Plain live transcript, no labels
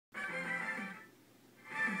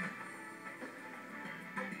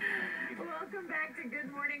Welcome back to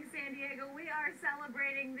Good Morning San Diego. We are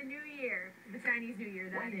celebrating the New Year, the Chinese New Year,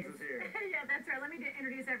 that Wings is. is here. Yeah, that's right. Let me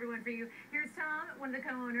introduce everyone for you. Here's Tom, one of the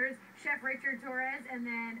co-owners, Chef Richard Torres, and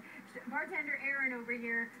then bartender Aaron over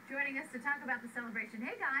here joining us to talk about the celebration.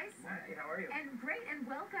 Hey, guys. Hi, how are you? And great, and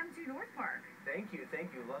welcome to North Park. Thank you.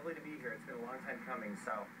 Lovely to be here. It's been a long time coming,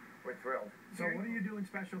 so we're thrilled. So what are you doing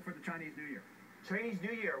special for the Chinese New Year? Chinese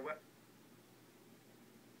New Year. What?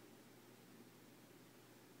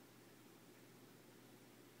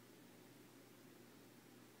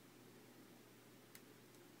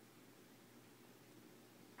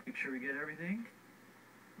 Make sure we get everything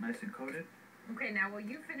nice and coated. Okay, now will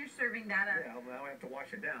you finish serving that up? Yeah, now we have to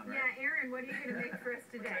wash it down, right? Yeah, Aaron, what are you going to make for us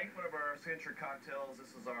today? Take one of our signature cocktails.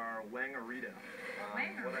 This is our Wang-A-Rita.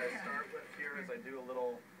 What I start with here is I do a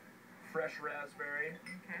little fresh raspberry.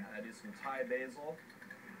 Okay. I do some Thai basil.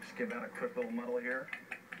 Just give that a quick little muddle here.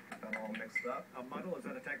 Got all mixed up. A muddle, is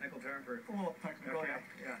that a technical term for? A little technical, Okay.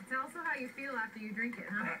 yeah. It's also how you feel after you drink it,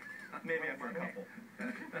 huh? Maybe after a couple.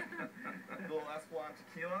 A little Espolòn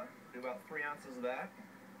tequila. Do about 3 ounces of that.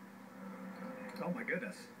 Oh my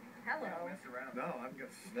goodness. Hello. Mess around. No, I'm good.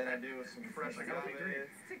 Then I do some fresh like a healthy drink. agave.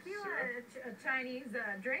 Tequila a Chinese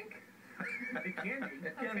drink? It can be.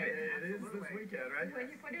 It can be. It is this weekend, right? When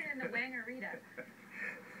you put it in the Wang-A-Rita.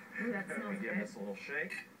 Ooh, that smells Give good. this a little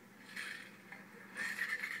shake.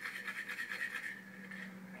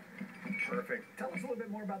 Perfect. Tell us a little bit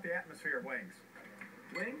more about the atmosphere of Wings.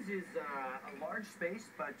 Wings is a large space,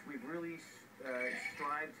 but we've really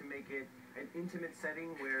strived to make it an intimate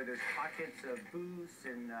setting where there's pockets of booths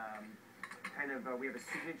and we have a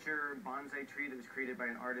signature bonsai tree that was created by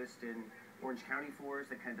an artist in Orange County for us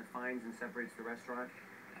that kind of defines and separates the restaurant.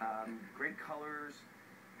 Great colors.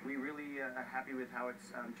 We really are happy with how it's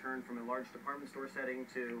turned from a large department store setting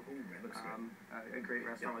to Ooh, it looks good. a great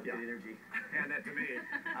restaurant with good energy. Hand that to me.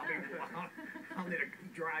 I'll need a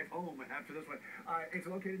drive home after this one. It's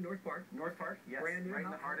located in North Park. North Park, yes, Brand new. right in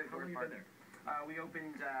the heart of How long North you Park. been there? We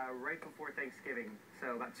opened right before Thanksgiving,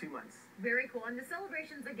 so about 2 months. Very cool. And the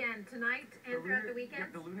celebrations again tonight and throughout the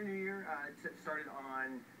weekend? The Lunar New Year started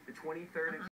on the 23rd of